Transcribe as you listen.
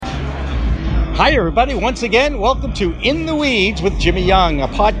Hi, everybody. Once again, welcome to In the Weeds with Jimmy Young, a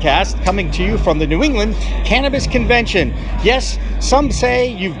podcast coming to you from the New England Cannabis Convention. Yes, some say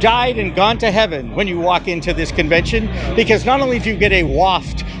you've died and gone to heaven when you walk into this convention, because not only do you get a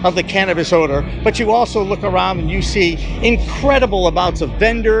waft of the cannabis odor, but you also look around and you see incredible amounts of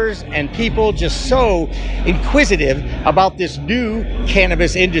vendors and people just so inquisitive about this new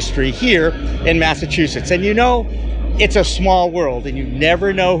cannabis industry here in Massachusetts. And you know, it's a small world and you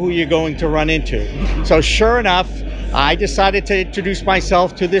never know who you're going to run into. So sure enough, I decided to introduce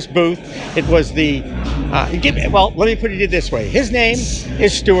myself to this booth. It was let me put it this way. His name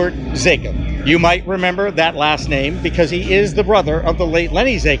is Stuart Zakim. You might remember that last name because he is the brother of the late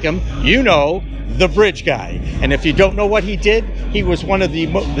Lenny Zakim, you know, the bridge guy. And if you don't know what he did, he was one of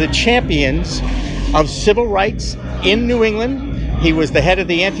the champions of civil rights in New England. He was the head of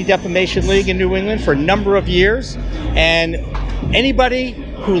the Anti-Defamation League in New England for a number of years, and anybody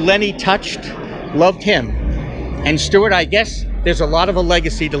who Lenny touched loved him. And Stuart, I guess there's a lot of a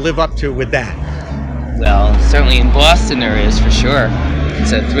legacy to live up to with that. Well, certainly in Boston there is, for sure.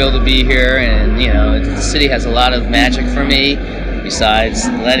 It's a thrill to be here, and you know, the city has a lot of magic for me. Besides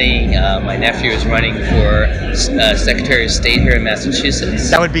Lenny, my nephew is running for Secretary of State here in Massachusetts.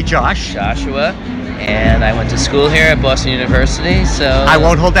 That would be Joshua. And I went to school here at Boston University, so... I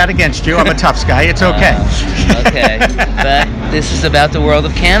won't hold that against you. I'm a tough guy. It's okay. Okay. But this is about the world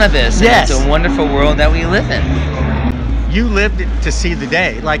of cannabis. Yes. And it's a wonderful world that we live in. You lived to see the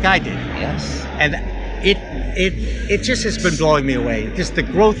day, like I did. Yes. And it just has been blowing me away. Just the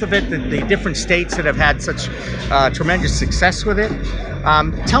growth of it, the different states that have had such tremendous success with it.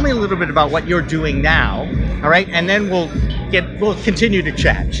 Tell me a little bit about what you're doing now, all right? And then we'll continue to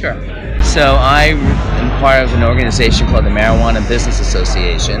chat. Sure. So I am part of an organization called the Marijuana Business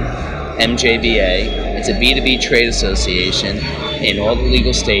Association, MJBA. It's a B2B trade association in all the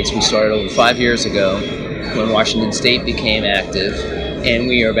legal states. We started over 5 years ago when Washington State became active, and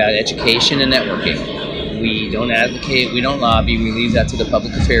we are about education and networking. We don't advocate, we don't lobby, we leave that to the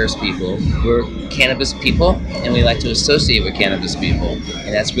public affairs people. We're cannabis people, and we like to associate with cannabis people,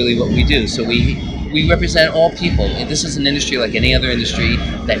 and that's really what we do. So we represent all people. This is an industry like any other industry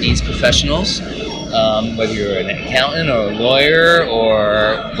that needs professionals, whether you're an accountant or a lawyer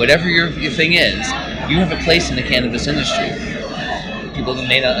or whatever your thing is. You have a place in the cannabis industry. People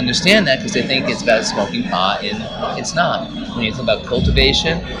may not understand that because they think it's about smoking pot, and it's not. When you think about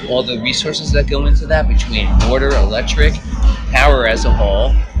cultivation, all the resources that go into that between water, electric, power as a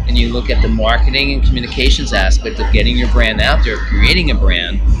whole, and you look at the marketing and communications aspect of getting your brand out there, creating a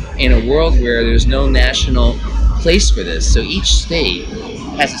brand in a world where there's no national place for this. So each state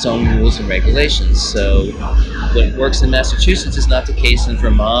has its own rules and regulations. So what works in Massachusetts is not the case in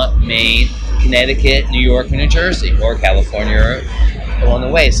Vermont, Maine, Connecticut, New York, or New Jersey, or California along the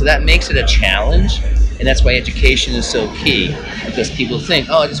way. So that makes it a challenge, and that's why education is so key, because people think,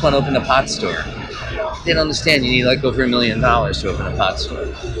 oh, I just want to open a pot store. They don't understand you need like over $1 million to open a pot store.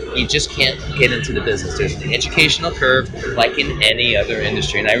 You just can't get into the business. There's an educational curve like in any other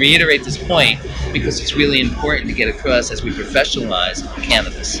industry. And I reiterate this point because it's really important to get across as we professionalize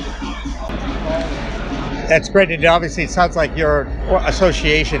cannabis. That's great. And obviously it sounds like your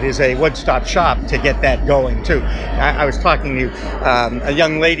association is a one-stop shop to get that going too. I was talking to a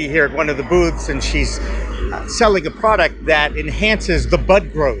young lady here at one of the booths, and she's selling a product that enhances the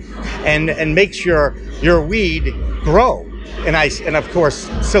bud growth and makes your weed grow. And of course,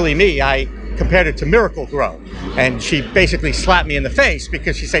 silly me, I compared it to Miracle Grow. And she basically slapped me in the face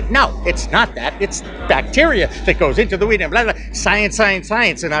because she said, no, it's not that. It's bacteria that goes into the weed and blah, blah, blah. Science.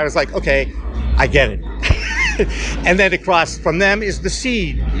 And I was like, okay, I get it. And then across from them is the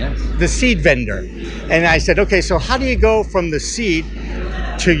seed, Yes. The seed vendor. And I said, okay, so how do you go from the seed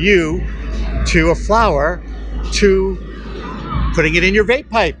to a flower to putting it in your vape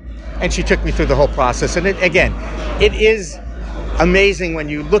pipe? And she took me through the whole process. And it is amazing when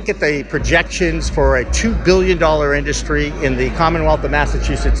you look at the projections for a $2 billion industry in the Commonwealth of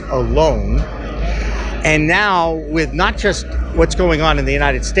Massachusetts alone. And now with not just what's going on in the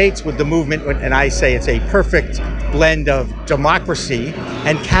United States with the movement, and I say it's a perfect blend of democracy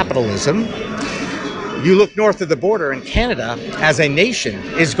and capitalism, you look north of the border and Canada as a nation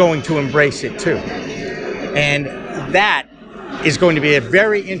is going to embrace it too. And that is going to be a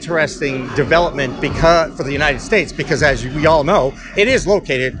very interesting development for the United States, because as we all know, it is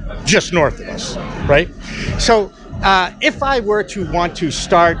located just north of us, right? So if I were to want to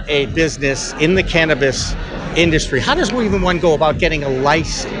start a business in the cannabis industry, how does one go about getting a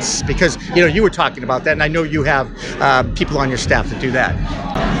license? Because you were talking about that, and I know you have people on your staff that do that.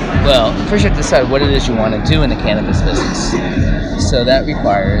 Well, first you have to decide what it is you want to do in the cannabis business. So that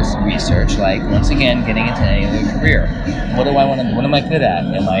requires research, like, once again, getting into any other career. What do I want to? What am I good at?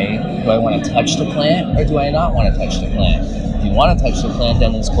 Do I want to touch the plant, or do I not want to touch the plant? If you want to touch the plant,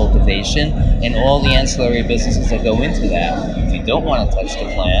 then it's cultivation and all the ancillary businesses that go into that. If you don't want to touch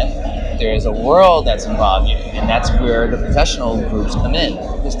the plant, there is a world that's involved in it, and that's where the professional groups come in,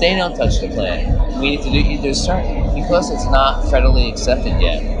 because they don't touch the plant. We need to do either certain, because it's not federally accepted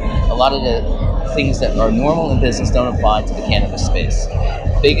yet. A lot of the things that are normal in business don't apply to the cannabis space.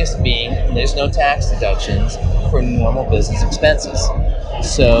 Biggest being, there's no tax deductions for normal business expenses.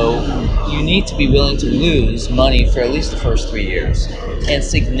 So you need to be willing to lose money for at least the first 3 years, and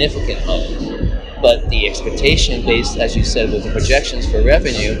significant money. But the expectation based, as you said, with the projections for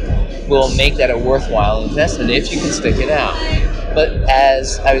revenue will make that a worthwhile investment if you can stick it out. But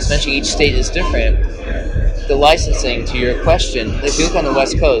as I was mentioning, each state is different. The licensing, to your question, if you look on the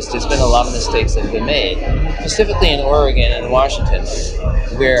West Coast, there's been a lot of mistakes that have been made, specifically in Oregon and Washington,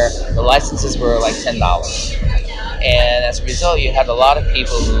 where the licenses were like $10. And as a result, you had a lot of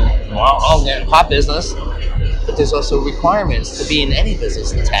people who, well, they're in hot business, but there's also requirements to be in any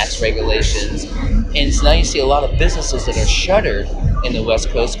business, the tax regulations. And so now you see a lot of businesses that are shuttered in the West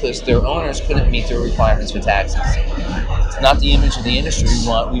Coast because their owners couldn't meet their requirements for taxes. It's not the image of the industry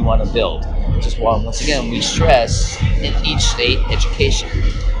we want to build. Which is why, once again, we stress in each state education.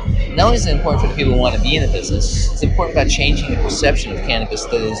 Not only is it important for the people who want to be in the business, it's important about changing the perception of cannabis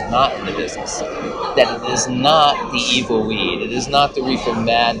that is not in the business. That it is not the evil weed. It is not the reefer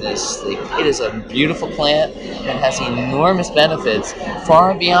madness. It is a beautiful plant and has enormous benefits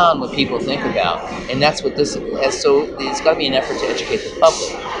far beyond what people think about. And that's what this has. So it's got to be an effort to educate the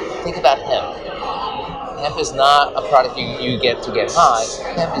public. Think about hemp. Hemp is not a product you get to get high.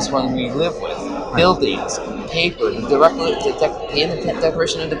 Hemp is one we live with. Buildings, paper, the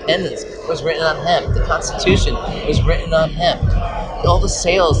Declaration of Independence was written on hemp. The Constitution was written on hemp. All the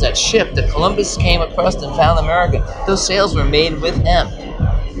sails that shipped, that Columbus came across and found America, those sails were made with hemp.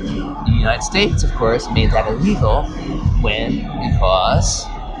 The United States, of course, made that illegal because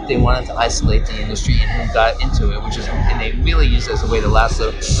they wanted to isolate the industry and who got into it, and they really used it as a way to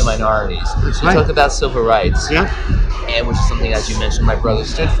lasso the minorities. That's we right. talk about civil rights, Yeah. and which is something, as you mentioned, my brother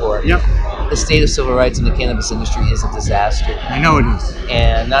stood for. Yep. The state of civil rights in the cannabis industry is a disaster. I know it is.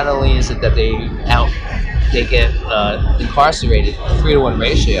 And not only is it that they get incarcerated, a 3-to-1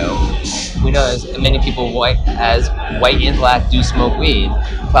 ratio. We know as many people white and black do smoke weed,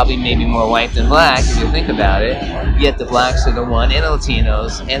 probably maybe more white than black if you think about it. Yet the blacks are the one, and the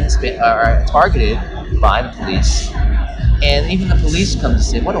Latinos, and are targeted by the police. And even the police come to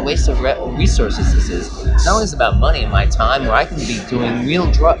say, what a waste of resources this is. Not only is it about money and my time, where I can be doing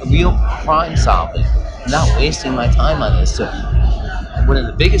real crime solving, not wasting my time on this. So one of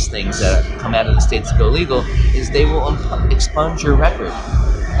the biggest things that come out of the states that go legal is they will expunge your record.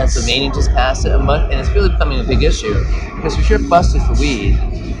 Pennsylvania just passed it, and it's really becoming a big issue, because if you're busted for weed,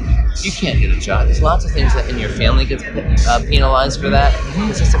 you can't get a job. There's lots of things that in your family gets penalized for that.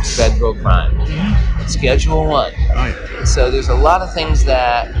 It's just a federal crime. It's Schedule 1. So there's a lot of things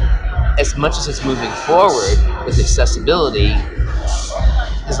that, as much as it's moving forward with accessibility,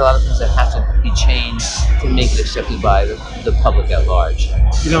 there's a lot of things that have to be changed to make it accepted by the public at large.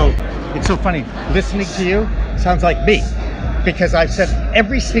 You know, it's so funny. Listening to you sounds like me, because I've said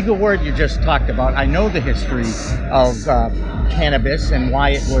every single word you just talked about. I know the history of cannabis and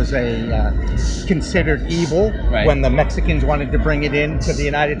why it was considered evil when the Mexicans wanted to bring it into the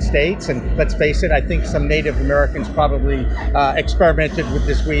United States. And let's face it, I think some Native Americans probably experimented with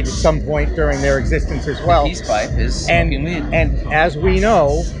this weed at some point during their existence as well. Peace pipe is smoking weed. And as we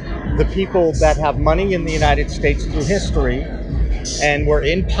know, the people that have money in the United States through history and were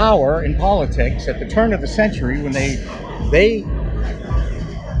in power in politics at the turn of the century, when they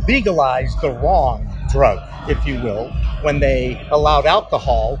legalized the wrong drug, if you will, when they allowed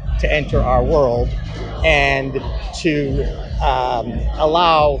alcohol to enter our world and to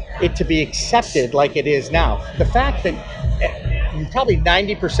allow it to be accepted like it is now. The fact that probably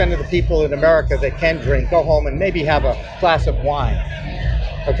 90% of the people in America that can drink go home and maybe have a glass of wine,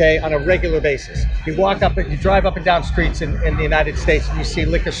 okay, on a regular basis. You drive up and down streets in the United States and you see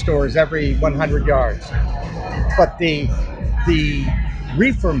liquor stores every 100 yards. But the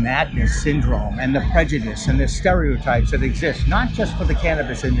reefer madness syndrome and the prejudice and the stereotypes that exist, not just for the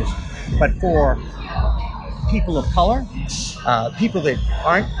cannabis industry, but for people of color, people that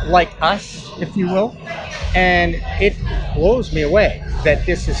aren't like us, if you will. And it blows me away that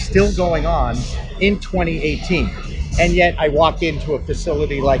this is still going on in 2018. And yet I walk into a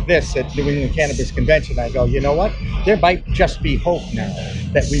facility like this at New England Cannabis Convention. I go, you know what? There might just be hope now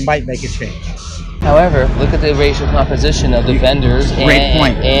that we might make a change. However, look at the racial composition of the vendors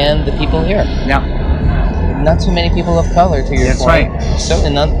and the people here. Yeah. Not too many people of color, to your That's point. right.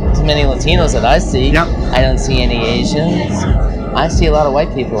 Certainly not too many Latinos that I see. Yep. I don't see any Asians. I see a lot of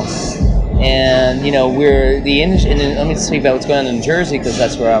white people. And, we're the industry. And let me speak about what's going on in Jersey, because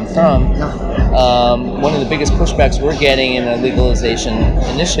that's where I'm from. One of the biggest pushbacks we're getting in a legalization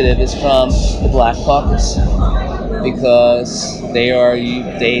initiative is from the Black Caucus, because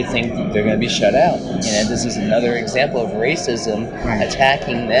they think they're going to be shut out. And this is another example of racism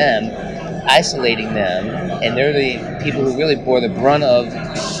attacking them, isolating them, and they're the people who really bore the brunt of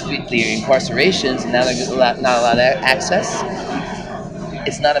the incarcerations, and now they're not allowed access.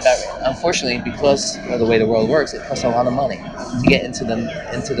 It's not about, unfortunately, because of the way the world works, it costs a lot of money to get into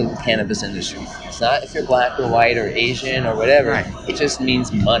the cannabis industry. It's not if you're black or white or Asian or whatever. Right. It just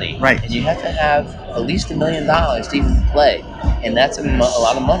means money. Right. And you have to have at least $1 million to even play. And that's a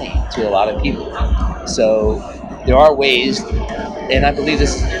lot of money to a lot of people. So there are ways, and I believe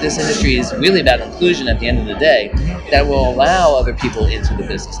this industry is really about inclusion at the end of the day, that will allow other people into the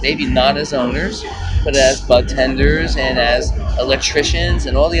business. Maybe not as owners, but as bud tenders and as electricians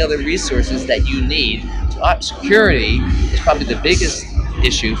and all the other resources that you need. Security is probably the biggest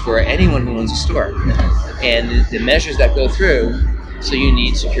issue for anyone who owns a store. And the measures that go through, so you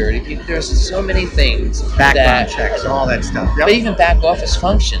need security people. There's so many things. Background checks, all that stuff. Yep. But even back office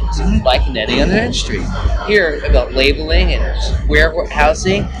functions, like in any other industry. Here, about labeling and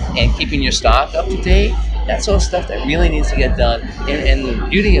warehousing and keeping your stock up to date, that's all stuff that really needs to get done. And the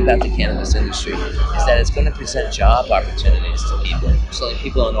beauty about the cannabis industry is that it's going to present job opportunities to people. So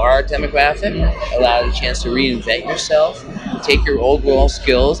people in our demographic, allow the chance to reinvent yourself, take your old world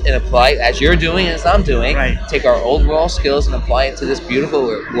skills and apply it, as you're doing, as I'm doing, take our old world skills and apply it to this beautiful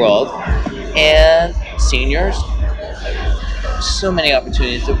world. And seniors, so many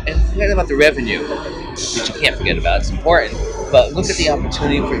opportunities. And forget about the revenue, which you can't forget about. It's important. But look at the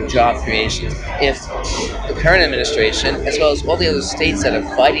opportunity for job creation. If the current administration, as well as all the other states that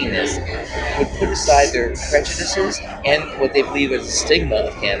are fighting this, would put aside their prejudices and what they believe is the stigma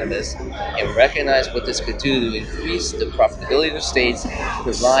of cannabis and recognize what this could do to increase the profitability of the states,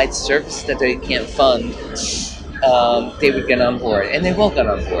 provide services that they can't fund, they would get on board. And they will get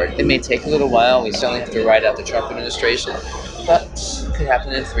on board. It may take a little while. We certainly have to ride out the Trump administration. But it could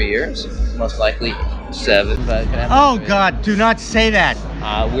happen in 3 years, most likely 7. But it could happen Oh, God, do not say that.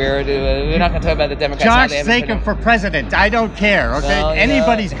 We're not going to talk about the Democrats. Josh Zakin for president. I don't care, okay? Well,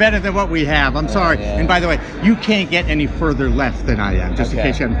 anybody's better than what we have. I'm sorry. yeah. And by the way, you can't get any further left than I am, just in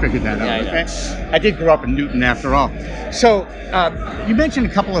case you haven't figured that out, okay? I did grow up in Newton after all. So you mentioned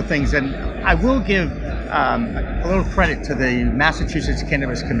a couple of things, and I will give a little credit to the Massachusetts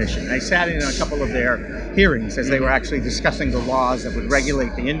Cannabis Commission. I sat in a couple of their hearings as they were actually discussing the laws that would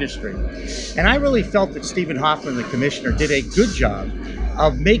regulate the industry. And I really felt that Stephen Hoffman, the commissioner, did a good job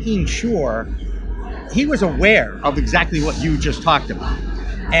of making sure he was aware of exactly what you just talked about.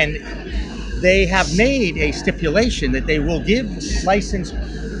 And they have made a stipulation that they will give license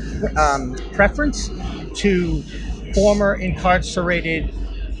preference to former incarcerated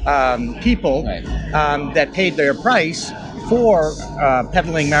people that paid their price for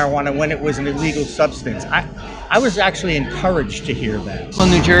peddling marijuana when it was an illegal substance. I was actually encouraged to hear that. Well,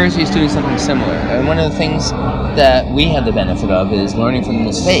 New Jersey is doing something similar. And one of the things that we have the benefit of is learning from the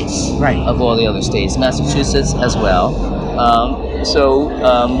mistakes of all the other states, Massachusetts as well. So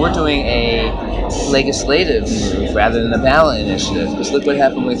we're doing a legislative move rather than a ballot initiative. Because look what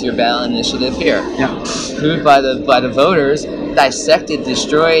happened with your ballot initiative here. Approved by the voters, dissected,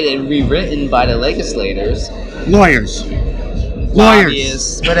 destroyed, and rewritten by the legislators. Lawyers.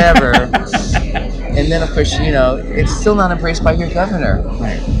 Lobbyists, whatever. And then, of course, it's still not embraced by your governor.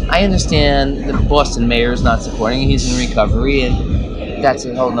 I understand the Boston mayor is not supporting it. He's in recovery, and that's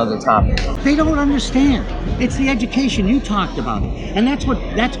a whole other topic. They don't understand. It's the education you talked about. And that's what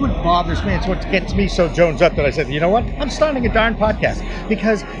bothers me. It's what gets me so jones up that I said, you know what? I'm starting a darn podcast.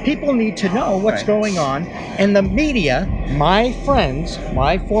 Because people need to know what's going on. And the media, my friends,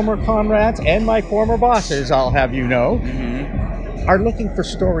 my former comrades, and my former bosses, I'll have you know, are looking for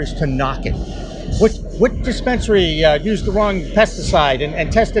stories to knock it. What dispensary used the wrong pesticide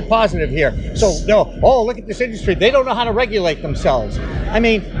and tested positive here? So, look at this industry. They don't know how to regulate themselves. I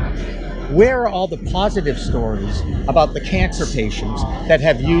mean, where are all the positive stories about the cancer patients that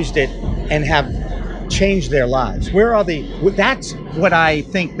have used it and have changed their lives? Where are that's what I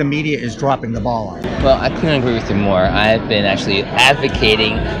think the media is dropping the ball on. Well, I couldn't agree with you more. I've been actually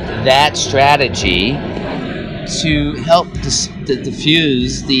advocating that strategy to help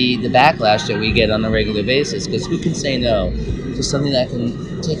diffuse the backlash that we get on a regular basis. Because who can say no to something that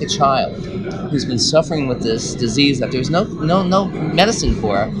can take a child who's been suffering with this disease that there's no medicine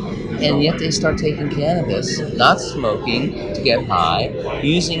for, and yet they start taking cannabis, not smoking, to get high,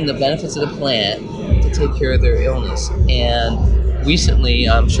 using the benefits of the plant to take care of their illness. And recently,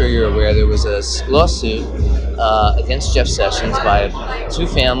 I'm sure you're aware, there was a lawsuit against Jeff Sessions by 2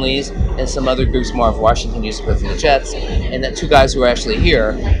 families and some other groups. Marv Washington used to play for the Jets, and that 2 guys who were actually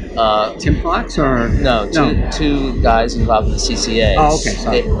here. Tim Fox or? No, two guys involved in the CCA. Oh, okay,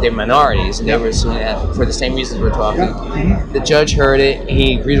 sorry. They're minorities, and they were suing for the same reasons we're talking. Yep. Mm-hmm. The judge heard it.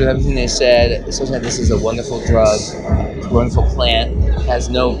 He agreed with everything they said. This is a wonderful drug, wonderful plant, has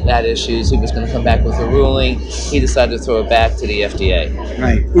no bad issues. He was going to come back with a ruling. He decided to throw it back to the FDA.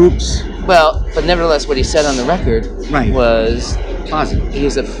 Right. Oops. Well, but nevertheless, what he said on the record was positive.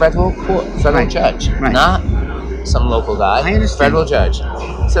 He's a federal judge, not some local guy. I understand. Federal judge.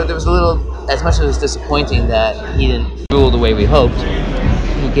 So there was a little, as much as it was disappointing that he didn't rule the way we hoped,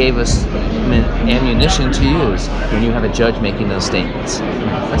 he gave us ammunition to use when you have a judge making those statements.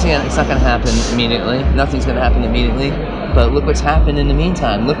 Once again, it's not going to happen immediately. Nothing's going to happen immediately. But look what's happened in the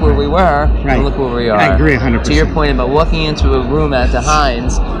meantime. Look where we were, and look where we are. I agree 100%. To your point about walking into a room at the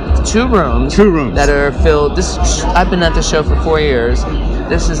Heinz, 2 rooms that are filled. I've been at this show for 4 years.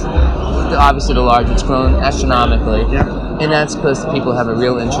 This is obviously the largest. It's grown astronomically, and that's because people have a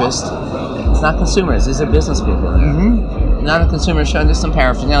real interest. It's not consumers; these are business people. Mm-hmm. Not a consumer show. There's some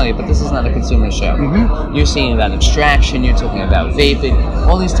paraphernalia, but this is not a consumer show. Mm-hmm. You're seeing about abstraction. You're talking about vaping.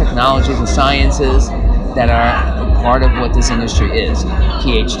 All these technologies and sciences that are part of what this industry is.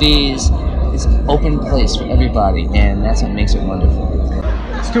 PhDs. It's an open place for everybody, and that's what makes it wonderful.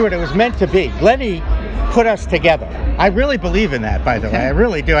 Stuart, it was meant to be. Lenny put us together. I really believe in that, by the way. I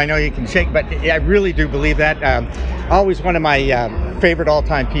really do. I know you can shake, but I really do believe that. Always one of my favorite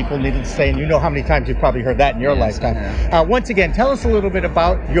all-time people, needed to say, and you know how many times you've probably heard that in your lifetime. Once again, tell us a little bit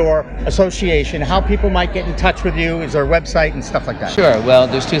about your association, how people might get in touch with you, is there a website and stuff like that? Sure. Well,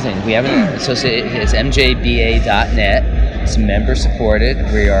 there's 2 things. We have an association, it's mjba.net. It's member supported.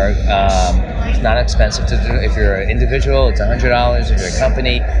 We are, it's not expensive to do. If you're an individual, it's $100. If you're a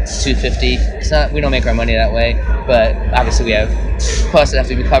company, it's $250. It's not, we don't make our money that way, but obviously we have costs that have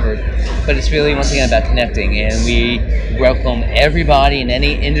to be covered. But it's really, once again, about connecting, and we welcome everybody in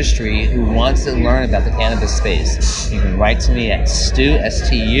any industry who wants to learn about the cannabis space. You can write to me at stu,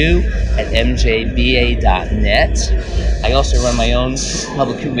 S-T-U, at mjba.net. I also run my own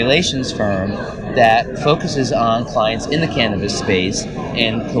public relations firm that focuses on clients in the cannabis space,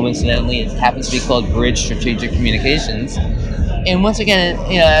 and coincidentally, it happens to be called Bridge Strategic Communications. And once again,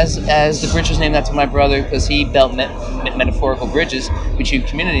 you know, as the bridge was named after my brother, because he built metaphorical bridges between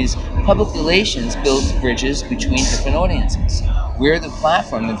communities, public relations builds bridges between different audiences. We're the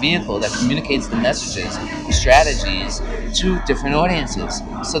platform, the vehicle that communicates the messages, the strategies to different audiences.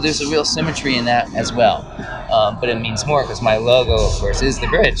 So there's a real symmetry in that as well. But it means more because my logo, of course, is the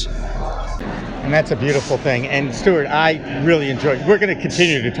bridge. And that's a beautiful thing. And Stuart, I really enjoyed. We're going to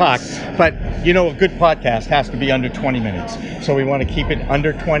continue to talk, but you know, a good podcast has to be under 20 minutes. So we want to keep it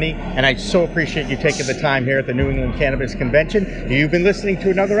under 20. And I so appreciate you taking the time here at the New England Cannabis Convention. You've been listening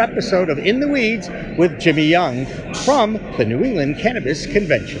to another episode of In the Weeds with Jimmy Young from the New England Cannabis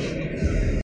Convention.